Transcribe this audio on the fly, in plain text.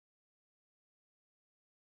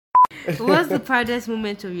What's the proudest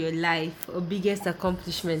moment of your life or biggest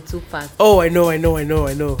accomplishment so far? Oh, I know.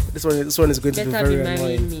 This one is going to be Better very be marrying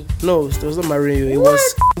annoying. me. No, it was not marrying you. It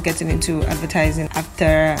was Getting into advertising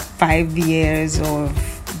after 5 years of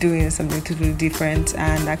doing something totally different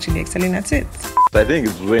and actually excelling at it. I think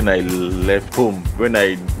it's when I left home, when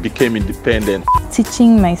I became independent.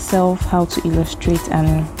 Teaching myself how to illustrate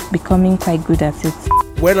and becoming quite good at it.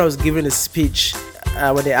 when I was giving a speech.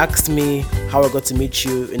 When they asked me how I got to meet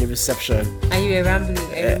you in the reception. And you were rambling,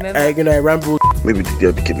 I remember. I rambled. Maybe the day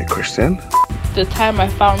I became a Christian. The time I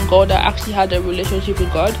found God, I actually had a relationship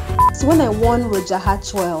with God. So when I won Roger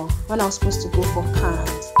Hartwell, when I was supposed to go for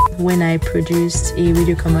Cannes. When I produced a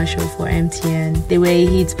video commercial for MTN, they were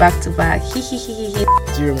hits back to back. Do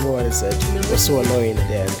you remember what I said? It was so annoying at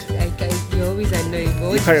the end. You're always annoying.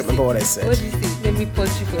 But You can't remember what I said. What did you say? Let me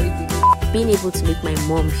punch you for it again. Being able to make my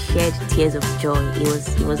mom shed tears of joy,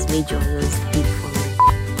 it was major. It was big for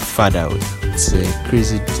me. Fatherhood, it's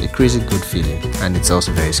a crazy good feeling, and it's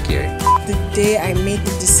also very scary. The day I made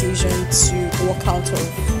the decision to walk out of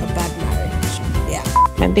a bad marriage. Yeah.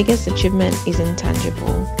 My biggest achievement is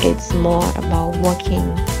intangible. It's more about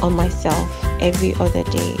working on myself every other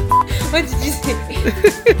day. What did you say?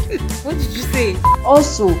 What did you say?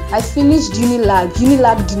 Also, I finished Unilag.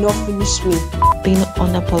 Unilag did not finish me. Being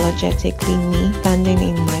unapologetically me, standing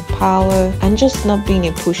in my power, and just not being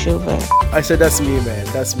a pushover. I said, that's me, man.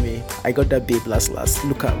 That's me. I got that babe last.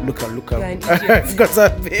 Look up. You're an idiot. I got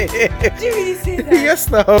that babe. Did you really say that? Yes,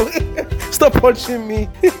 now. Stop punching me.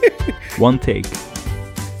 One take.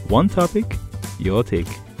 One topic. Your take.